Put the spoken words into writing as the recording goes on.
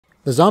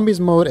The zombies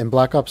mode in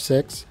Black Ops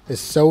 6 is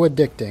so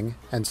addicting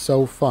and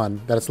so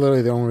fun that it's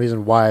literally the only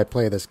reason why I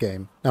play this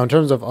game. Now in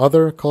terms of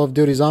other Call of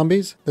Duty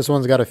zombies, this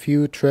one's got a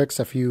few tricks,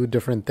 a few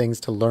different things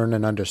to learn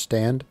and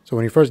understand. So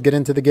when you first get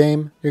into the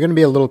game, you're going to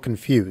be a little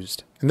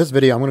confused. In this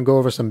video, I'm going to go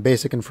over some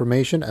basic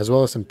information as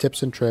well as some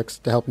tips and tricks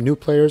to help new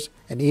players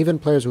and even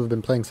players who have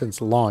been playing since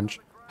launch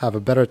have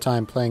a better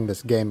time playing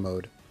this game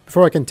mode.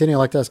 Before I continue, I'd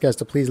like to ask guys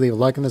to please leave a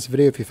like on this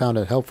video if you found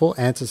it helpful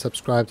and to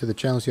subscribe to the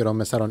channel so you don't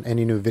miss out on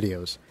any new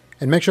videos.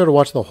 And make sure to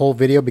watch the whole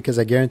video because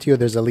I guarantee you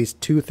there's at least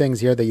 2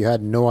 things here that you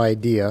had no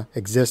idea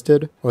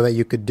existed or that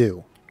you could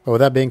do. But with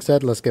that being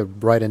said, let's get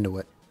right into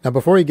it. Now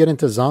before you get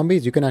into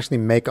zombies, you can actually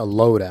make a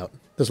loadout.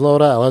 This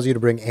loadout allows you to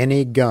bring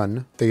any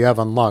gun that you have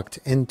unlocked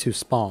into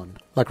spawn.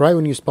 Like right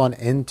when you spawn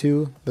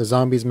into the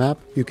zombies map,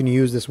 you can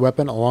use this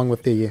weapon along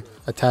with the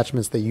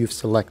attachments that you've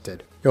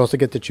selected. You also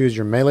get to choose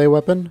your melee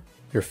weapon,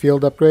 your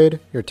field upgrade,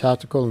 your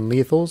tactical and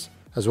lethals,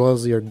 as well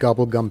as your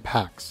gobble gum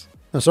packs.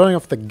 Now starting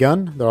off with the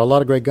gun, there are a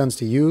lot of great guns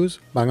to use,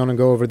 but I'm going to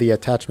go over the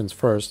attachments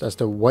first as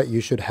to what you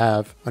should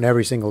have on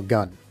every single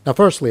gun. Now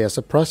firstly, a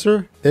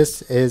suppressor,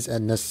 this is a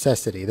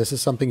necessity. This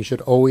is something you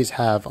should always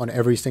have on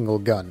every single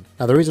gun.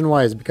 Now the reason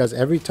why is because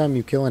every time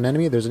you kill an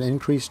enemy, there's an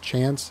increased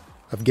chance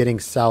of getting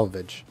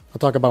salvage. I'll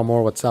talk about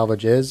more what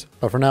salvage is,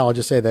 but for now I'll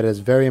just say that it is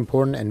very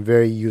important and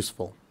very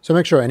useful. So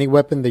make sure any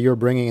weapon that you're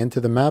bringing into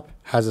the map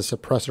has a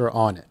suppressor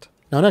on it.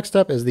 Now next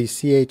up is the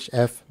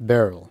CHF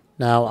barrel.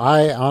 Now,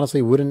 I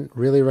honestly wouldn't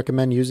really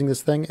recommend using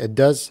this thing. It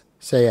does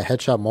say a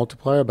headshot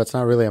multiplier, but it's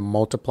not really a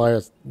multiplier.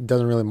 It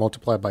doesn't really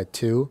multiply by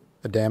 2,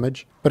 the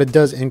damage. But it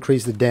does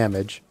increase the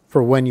damage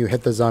for when you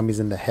hit the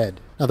zombies in the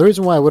head. Now, the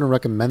reason why I wouldn't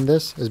recommend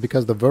this is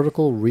because the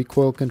vertical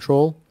recoil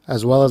control,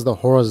 as well as the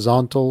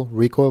horizontal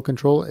recoil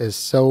control, is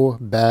so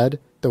bad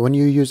that when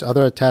you use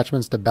other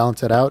attachments to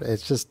balance it out,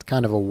 it's just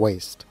kind of a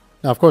waste.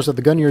 Now, of course, if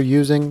the gun you're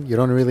using, you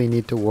don't really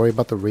need to worry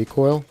about the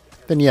recoil,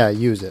 then yeah,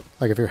 use it.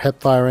 Like if you're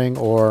hip firing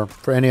or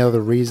for any other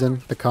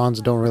reason, the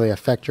cons don't really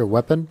affect your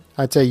weapon,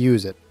 I'd say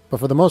use it. But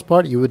for the most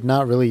part, you would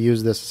not really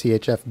use this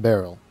CHF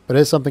barrel. But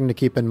it is something to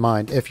keep in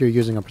mind if you're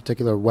using a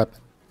particular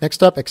weapon.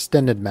 Next up,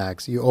 extended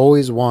mags. You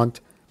always want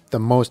the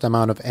most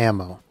amount of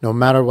ammo. No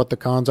matter what the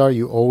cons are,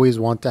 you always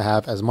want to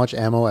have as much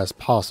ammo as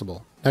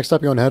possible. Next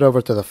up, you want to head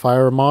over to the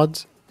fire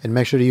mods and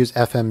make sure to use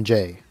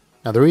FMJ.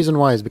 Now the reason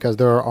why is because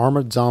there are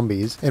armored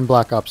zombies in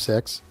Black Ops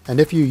 6,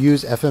 and if you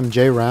use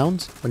FMJ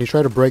rounds, when you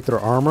try to break their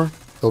armor,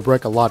 they'll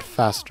break a lot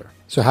faster.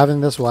 So having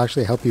this will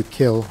actually help you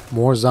kill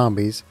more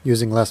zombies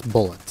using less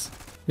bullets.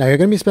 Now you're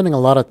going to be spending a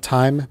lot of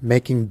time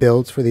making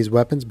builds for these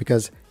weapons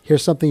because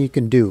here's something you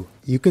can do.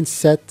 You can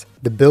set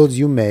the builds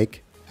you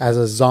make as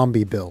a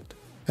zombie build.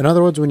 In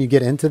other words, when you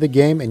get into the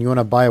game and you want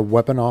to buy a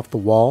weapon off the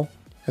wall,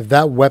 if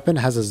that weapon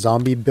has a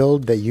zombie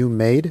build that you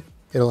made,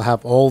 it'll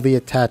have all the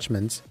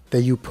attachments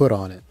that you put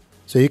on it.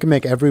 So you can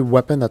make every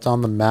weapon that's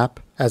on the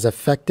map as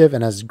effective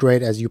and as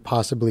great as you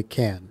possibly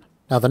can.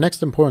 Now the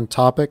next important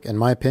topic, in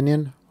my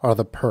opinion, are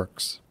the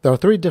perks. There are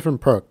 3 different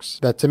perks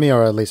that to me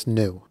are at least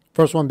new.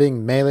 First one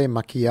being Melee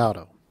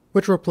Macchiato,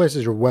 which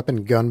replaces your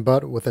weapon gun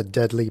butt with a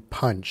deadly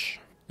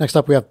punch. Next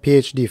up we have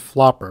PhD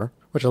Flopper,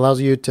 which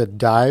allows you to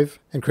dive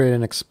and create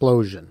an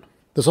explosion.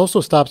 This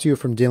also stops you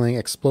from dealing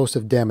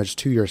explosive damage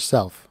to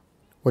yourself,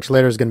 which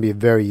later is going to be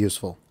very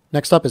useful.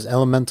 Next up is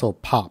Elemental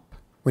Pop.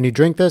 When you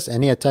drink this,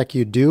 any attack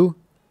you do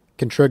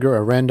can trigger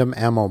a random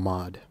ammo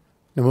mod.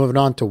 Now moving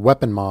on to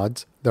weapon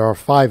mods, there are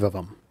 5 of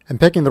them. And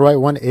picking the right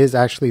one is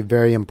actually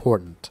very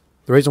important.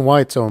 The reason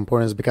why it's so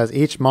important is because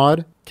each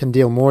mod can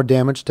deal more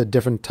damage to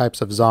different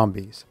types of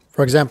zombies.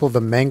 For example, the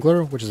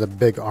Mangler, which is a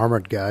big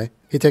armored guy,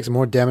 he takes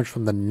more damage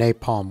from the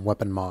Napalm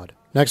weapon mod.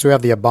 Next we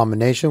have the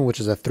Abomination, which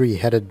is a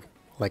 3-headed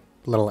like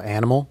little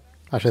animal.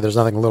 Actually there's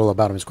nothing little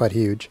about him, he's quite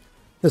huge.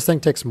 This thing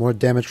takes more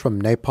damage from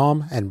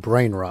Napalm and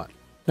Brain Rot.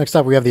 Next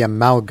up we have the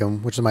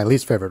Amalgam, which is my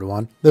least favorite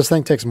one. This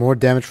thing takes more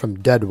damage from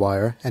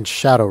Deadwire and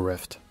Shadow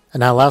Rift.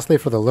 And now lastly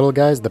for the little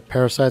guys, the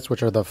Parasites,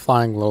 which are the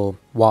flying little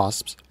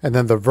wasps, and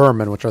then the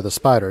Vermin, which are the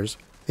spiders.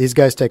 These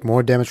guys take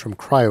more damage from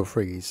Cryo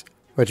Freeze,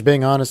 which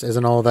being honest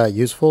isn't all that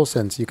useful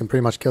since you can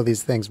pretty much kill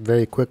these things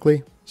very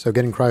quickly, so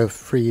getting Cryo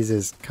Freeze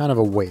is kind of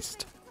a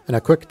waste. And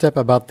a quick tip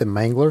about the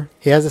Mangler,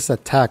 he has this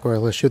attack where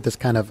he'll shoot this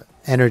kind of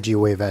energy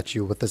wave at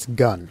you with this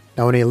gun.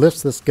 Now when he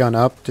lifts this gun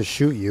up to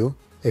shoot you,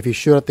 if you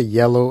shoot at the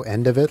yellow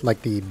end of it,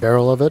 like the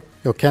barrel of it,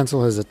 he'll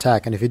cancel his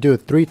attack, and if you do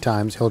it 3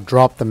 times, he'll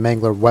drop the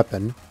Mangler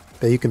weapon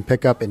that you can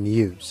pick up and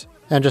use.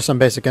 And just some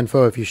basic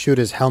info, if you shoot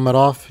his helmet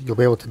off, you'll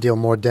be able to deal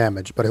more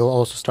damage, but he'll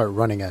also start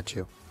running at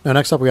you. Now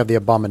next up we have the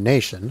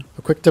Abomination.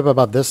 A quick tip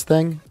about this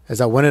thing is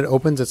that when it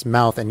opens its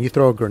mouth and you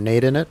throw a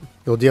grenade in it,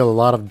 you'll deal a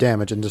lot of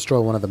damage and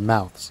destroy one of the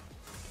mouths.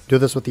 Do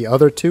this with the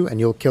other 2 and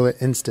you'll kill it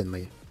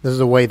instantly. This is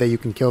a way that you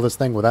can kill this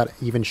thing without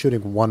even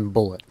shooting 1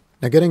 bullet.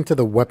 Now getting to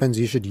the weapons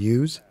you should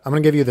use, I'm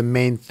going to give you the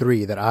main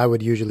 3 that I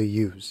would usually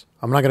use.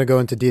 I'm not going to go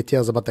into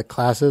details about the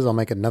classes, I'll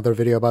make another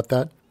video about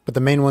that. But the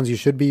main ones you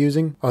should be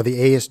using are the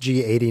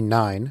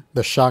ASG-89,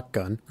 the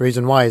shotgun. The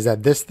reason why is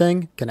that this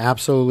thing can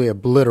absolutely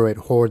obliterate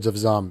hordes of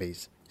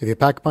zombies. If you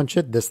pack punch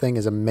it, this thing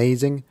is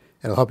amazing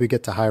It'll help you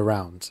get to high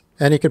rounds.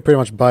 And you can pretty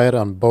much buy it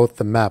on both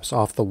the maps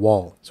off the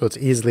wall, so it's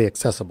easily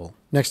accessible.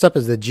 Next up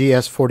is the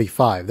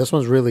GS45. This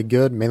one's really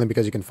good, mainly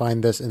because you can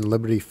find this in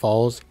Liberty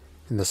Falls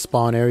in the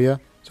spawn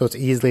area, so it's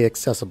easily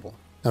accessible.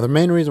 Now the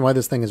main reason why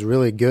this thing is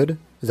really good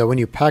is that when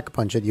you pack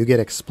punch it, you get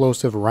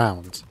explosive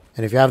rounds.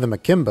 And if you have them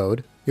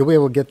akimboed, you'll be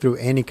able to get through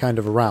any kind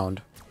of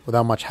round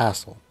without much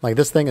hassle. Like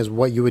this thing is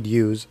what you would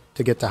use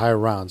to get to higher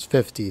rounds,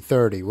 50,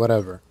 30,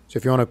 whatever. So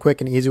if you want a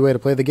quick and easy way to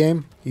play the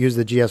game, use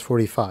the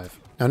GS45.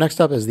 Now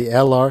next up is the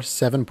LR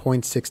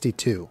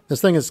 7.62.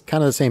 This thing is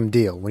kind of the same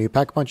deal. When you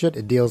pack punch it,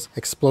 it deals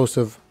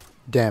explosive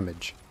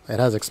damage. It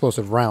has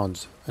explosive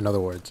rounds, in other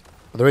words.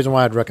 But the reason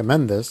why I'd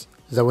recommend this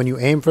is that when you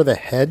aim for the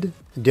head,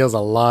 it deals a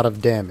lot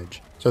of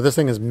damage. So this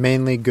thing is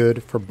mainly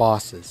good for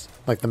bosses,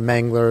 like the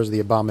Manglers, the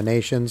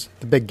Abominations,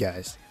 the big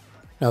guys.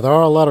 Now there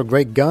are a lot of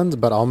great guns,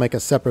 but I'll make a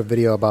separate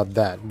video about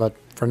that. But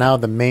for now,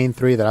 the main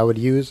three that I would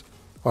use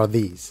are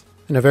these.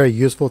 And a very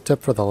useful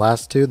tip for the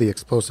last two, the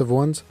explosive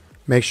ones,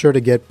 make sure to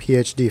get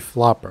PhD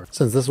Flopper,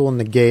 since this will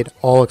negate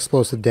all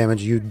explosive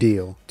damage you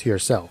deal to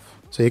yourself.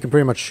 So you can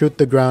pretty much shoot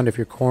the ground if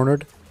you're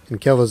cornered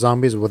and kill the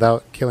zombies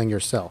without killing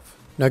yourself.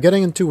 Now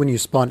getting into when you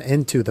spawn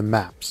into the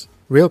maps.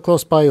 Real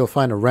close by you'll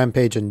find a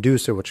Rampage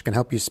Inducer, which can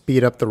help you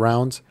speed up the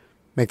rounds,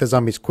 make the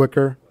zombies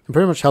quicker, and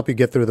pretty much help you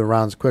get through the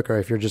rounds quicker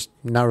if you're just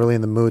not really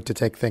in the mood to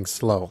take things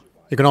slow.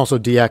 You can also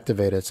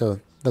deactivate it, so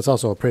that's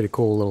also a pretty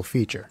cool little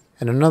feature.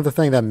 And another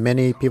thing that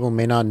many people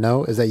may not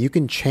know is that you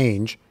can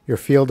change your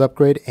field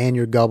upgrade and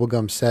your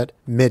Gobblegum set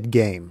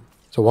mid-game.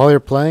 So while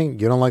you're playing,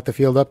 you don't like the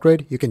field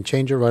upgrade, you can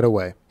change it right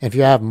away. And if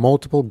you have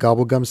multiple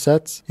Gobblegum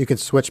sets, you can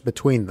switch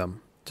between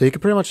them. So you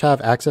can pretty much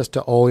have access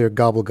to all your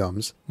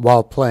Gobblegums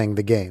while playing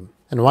the game.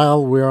 And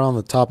while we're on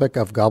the topic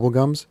of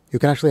Gobblegums, you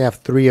can actually have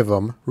 3 of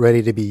them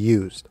ready to be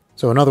used.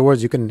 So in other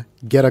words, you can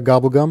get a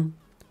Gobblegum,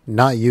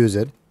 not use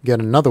it,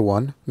 get another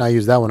one, not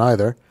use that one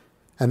either,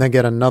 and then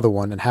get another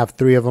one and have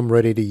 3 of them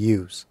ready to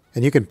use.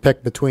 And you can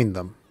pick between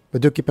them.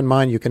 But do keep in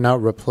mind you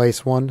cannot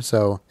replace one,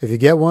 so if you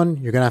get one,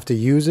 you're going to have to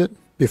use it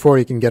before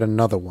you can get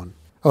another one.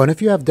 Oh, and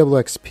if you have double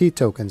XP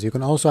tokens, you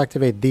can also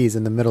activate these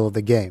in the middle of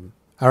the game.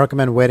 I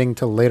recommend waiting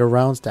till later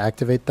rounds to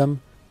activate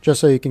them, just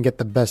so you can get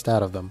the best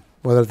out of them,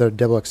 whether they're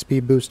double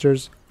XP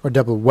boosters or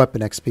double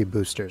weapon XP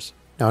boosters.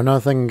 Now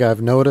another thing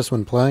I've noticed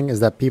when playing is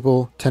that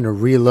people tend to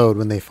reload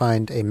when they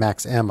find a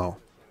max ammo.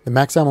 The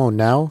max ammo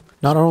now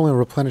not only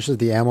replenishes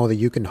the ammo that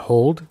you can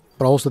hold,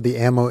 but also the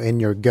ammo in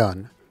your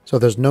gun. So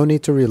there's no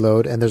need to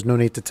reload, and there's no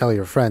need to tell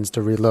your friends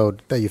to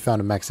reload that you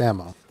found a max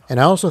ammo. And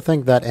I also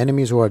think that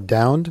enemies who are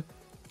downed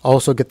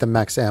also get the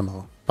max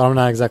ammo. But I'm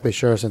not exactly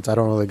sure since I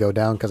don't really go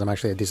down because I'm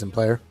actually a decent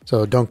player.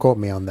 So don't quote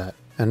me on that.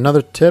 And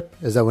another tip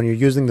is that when you're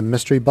using the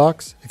mystery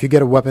box, if you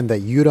get a weapon that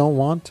you don't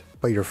want,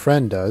 but your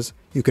friend does,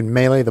 you can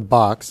melee the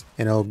box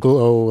and it'll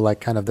glow like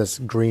kind of this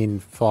green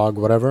fog,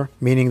 whatever,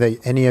 meaning that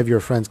any of your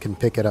friends can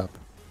pick it up.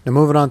 Now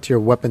moving on to your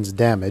weapon's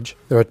damage,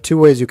 there are 2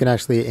 ways you can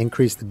actually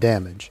increase the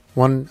damage.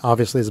 One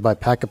obviously is by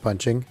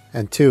pack-a-punching,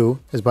 and 2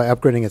 is by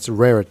upgrading its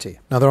rarity.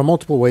 Now there are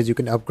multiple ways you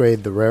can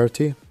upgrade the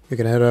rarity. You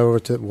can head over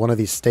to one of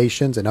these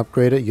stations and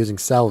upgrade it using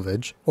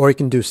salvage, or you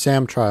can do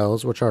SAM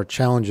trials, which are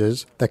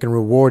challenges that can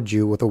reward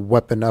you with a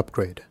weapon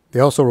upgrade.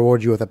 They also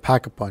reward you with a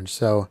pack-a-punch,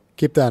 so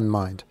keep that in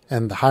mind.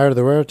 And the higher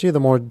the rarity, the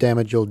more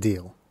damage you'll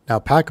deal. Now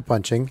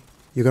pack-a-punching,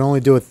 you can only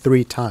do it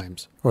 3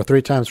 times, or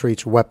 3 times for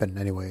each weapon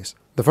anyways.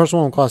 The first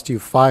one will cost you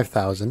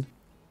 5,000,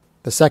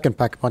 the second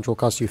pack-a-punch will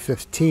cost you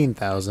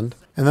 15,000,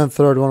 and then the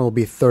third one will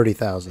be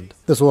 30,000.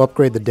 This will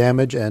upgrade the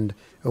damage and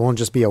it won't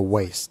just be a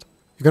waste.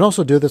 You can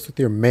also do this with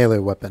your melee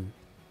weapon.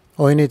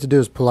 All you need to do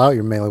is pull out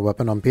your melee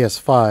weapon on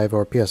PS5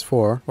 or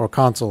PS4, or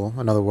console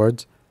in other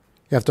words.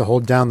 You have to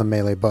hold down the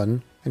melee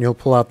button, and you'll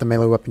pull out the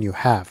melee weapon you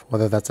have,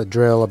 whether that's a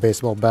drill, a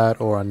baseball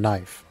bat, or a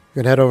knife.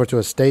 You can head over to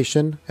a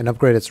station and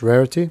upgrade its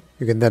rarity.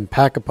 You can then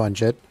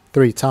pack-a-punch it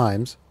 3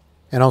 times,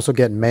 and also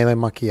get melee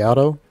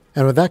macchiato.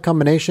 And with that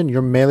combination,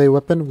 your melee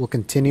weapon will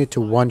continue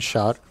to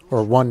one-shot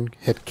or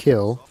one-hit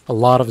kill a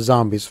lot of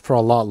zombies for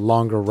a lot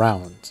longer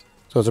rounds.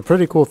 So it's a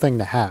pretty cool thing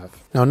to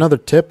have. Now another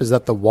tip is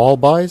that the wall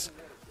buys,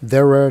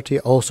 their rarity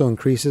also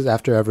increases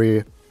after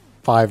every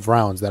 5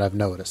 rounds that I've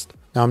noticed.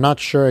 Now I'm not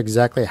sure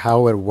exactly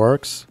how it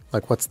works,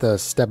 like what's the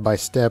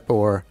step-by-step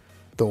or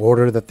the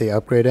order that they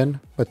upgrade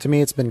in, but to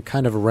me it's been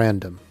kind of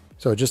random.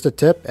 So just a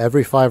tip,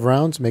 every 5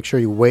 rounds, make sure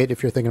you wait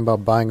if you're thinking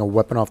about buying a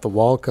weapon off the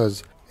wall,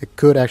 because it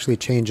could actually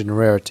change in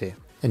rarity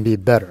and be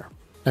better.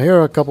 Now here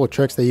are a couple of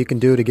tricks that you can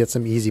do to get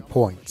some easy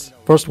points.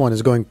 First one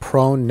is going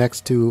prone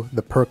next to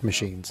the perk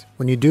machines.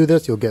 When you do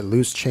this, you'll get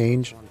loose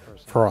change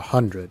for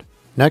 100.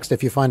 Next,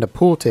 if you find a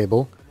pool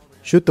table,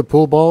 shoot the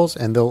pool balls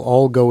and they'll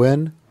all go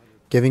in,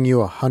 giving you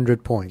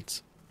 100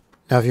 points.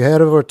 Now if you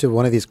head over to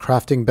one of these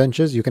crafting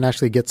benches, you can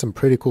actually get some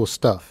pretty cool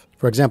stuff.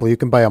 For example, you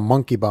can buy a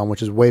monkey bomb,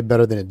 which is way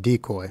better than a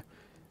decoy.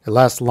 It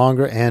lasts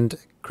longer and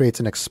creates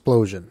an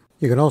explosion.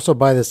 You can also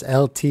buy this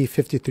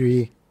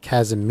LT-53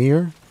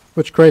 Casimir,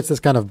 which creates this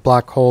kind of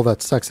black hole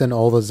that sucks in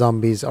all the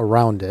zombies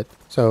around it.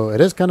 So it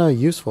is kind of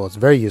useful. It's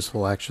very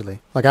useful actually.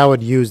 Like I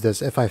would use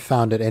this if I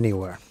found it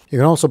anywhere. You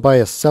can also buy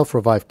a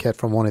self-revive kit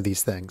from one of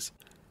these things.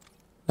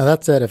 Now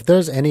that said, if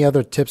there's any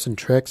other tips and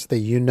tricks that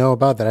you know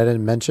about that I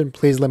didn't mention,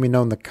 please let me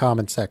know in the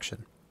comment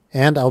section.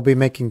 And I'll be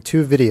making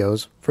 2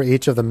 videos for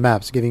each of the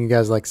maps, giving you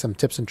guys like some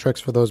tips and tricks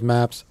for those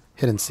maps,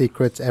 hidden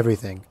secrets,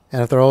 everything.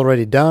 And if they're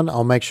already done,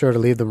 I'll make sure to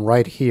leave them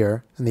right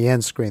here in the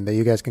end screen that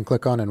you guys can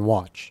click on and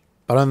watch.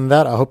 But other than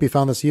that, I hope you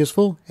found this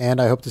useful,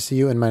 and I hope to see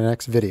you in my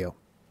next video.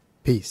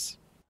 Peace.